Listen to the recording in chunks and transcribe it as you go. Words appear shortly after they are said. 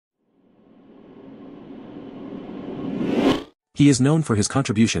He is known for his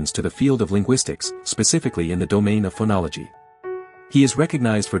contributions to the field of linguistics, specifically in the domain of phonology. He is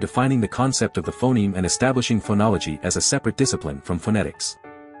recognized for defining the concept of the phoneme and establishing phonology as a separate discipline from phonetics.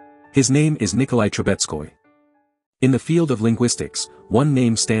 His name is Nikolai Trubetzkoy. In the field of linguistics, one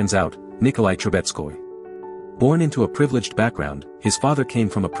name stands out, Nikolai Trubetzkoy. Born into a privileged background, his father came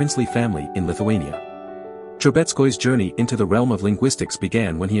from a princely family in Lithuania. Trubetskoy's journey into the realm of linguistics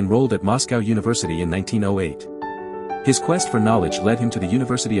began when he enrolled at Moscow University in 1908. His quest for knowledge led him to the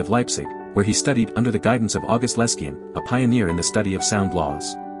University of Leipzig, where he studied under the guidance of August Leschine, a pioneer in the study of sound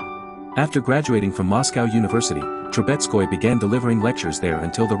laws. After graduating from Moscow University, Trubetskoy began delivering lectures there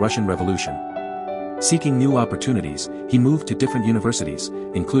until the Russian Revolution. Seeking new opportunities, he moved to different universities,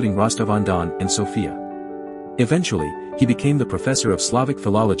 including Rostov-on-Don and Sofia. Eventually, he became the professor of Slavic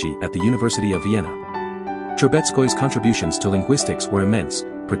philology at the University of Vienna. Trubetskoy's contributions to linguistics were immense,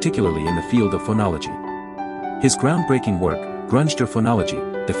 particularly in the field of phonology. His groundbreaking work, Grundster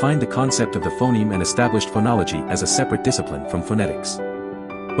Phonology, defined the concept of the phoneme and established phonology as a separate discipline from phonetics.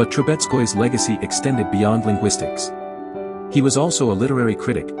 But Trubetskoy's legacy extended beyond linguistics. He was also a literary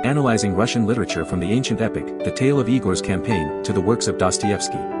critic, analyzing Russian literature from the ancient epic, The Tale of Igor's Campaign, to the works of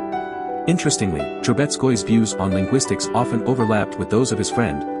Dostoevsky. Interestingly, Trubetskoy's views on linguistics often overlapped with those of his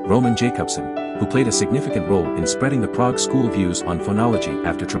friend, Roman Jakobson, who played a significant role in spreading the Prague school views on phonology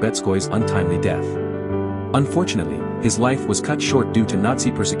after Trubetskoy's untimely death. Unfortunately, his life was cut short due to Nazi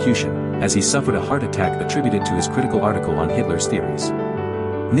persecution, as he suffered a heart attack attributed to his critical article on Hitler's theories.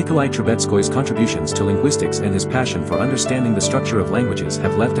 Nikolai Trubetzkoy's contributions to linguistics and his passion for understanding the structure of languages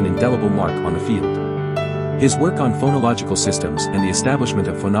have left an indelible mark on the field. His work on phonological systems and the establishment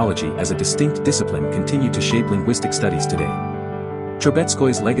of phonology as a distinct discipline continue to shape linguistic studies today.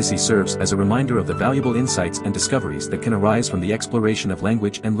 Trubetskoy's legacy serves as a reminder of the valuable insights and discoveries that can arise from the exploration of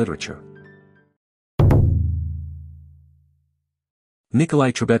language and literature.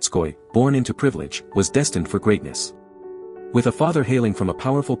 Nikolai Trubetskoy, born into privilege, was destined for greatness. With a father hailing from a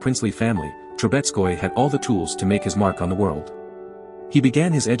powerful princely family, Trubetskoy had all the tools to make his mark on the world. He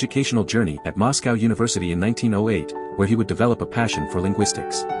began his educational journey at Moscow University in 1908, where he would develop a passion for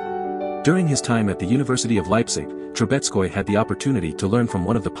linguistics. During his time at the University of Leipzig, Trubetskoy had the opportunity to learn from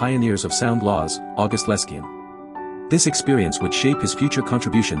one of the pioneers of sound laws, August Leschine. This experience would shape his future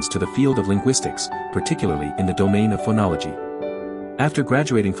contributions to the field of linguistics, particularly in the domain of phonology. After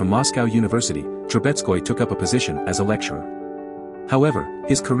graduating from Moscow University, Trubetskoy took up a position as a lecturer. However,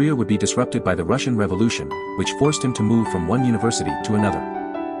 his career would be disrupted by the Russian Revolution, which forced him to move from one university to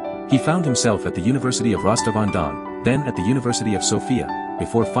another. He found himself at the University of Rostov-on-Don, then at the University of Sofia,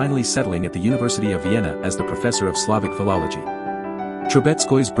 before finally settling at the University of Vienna as the professor of Slavic philology.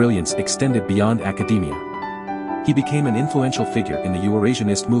 Trubetskoy's brilliance extended beyond academia. He became an influential figure in the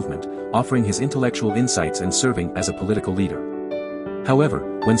Eurasianist movement, offering his intellectual insights and serving as a political leader.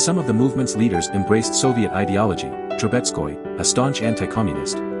 However, when some of the movement's leaders embraced Soviet ideology, Trubetskoy, a staunch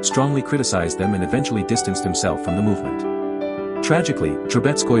anti-communist, strongly criticized them and eventually distanced himself from the movement. Tragically,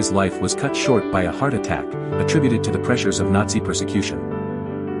 Trubetskoy's life was cut short by a heart attack, attributed to the pressures of Nazi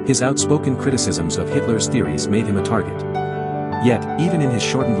persecution. His outspoken criticisms of Hitler's theories made him a target. Yet, even in his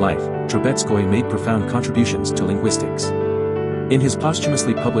shortened life, Trubetskoy made profound contributions to linguistics. In his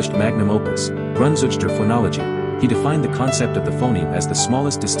posthumously published magnum opus, Grundster Phonology, he defined the concept of the phoneme as the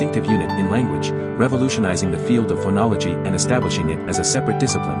smallest distinctive unit in language, revolutionizing the field of phonology and establishing it as a separate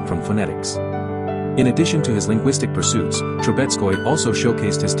discipline from phonetics. In addition to his linguistic pursuits, Trubetskoy also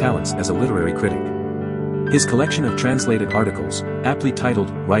showcased his talents as a literary critic. His collection of translated articles, aptly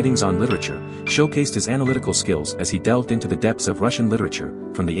titled Writings on Literature, showcased his analytical skills as he delved into the depths of Russian literature,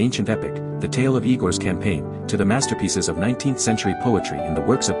 from the ancient epic, The Tale of Igor's Campaign, to the masterpieces of 19th-century poetry in the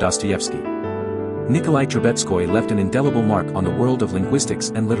works of Dostoevsky. Nikolai Trubetzkoy left an indelible mark on the world of linguistics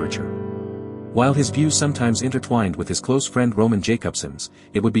and literature. While his views sometimes intertwined with his close friend Roman Jakobson's,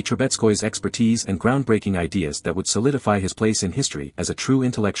 it would be Trubetskoy's expertise and groundbreaking ideas that would solidify his place in history as a true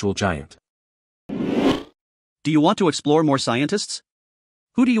intellectual giant. Do you want to explore more scientists?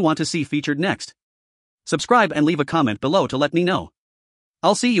 Who do you want to see featured next? Subscribe and leave a comment below to let me know.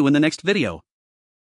 I'll see you in the next video.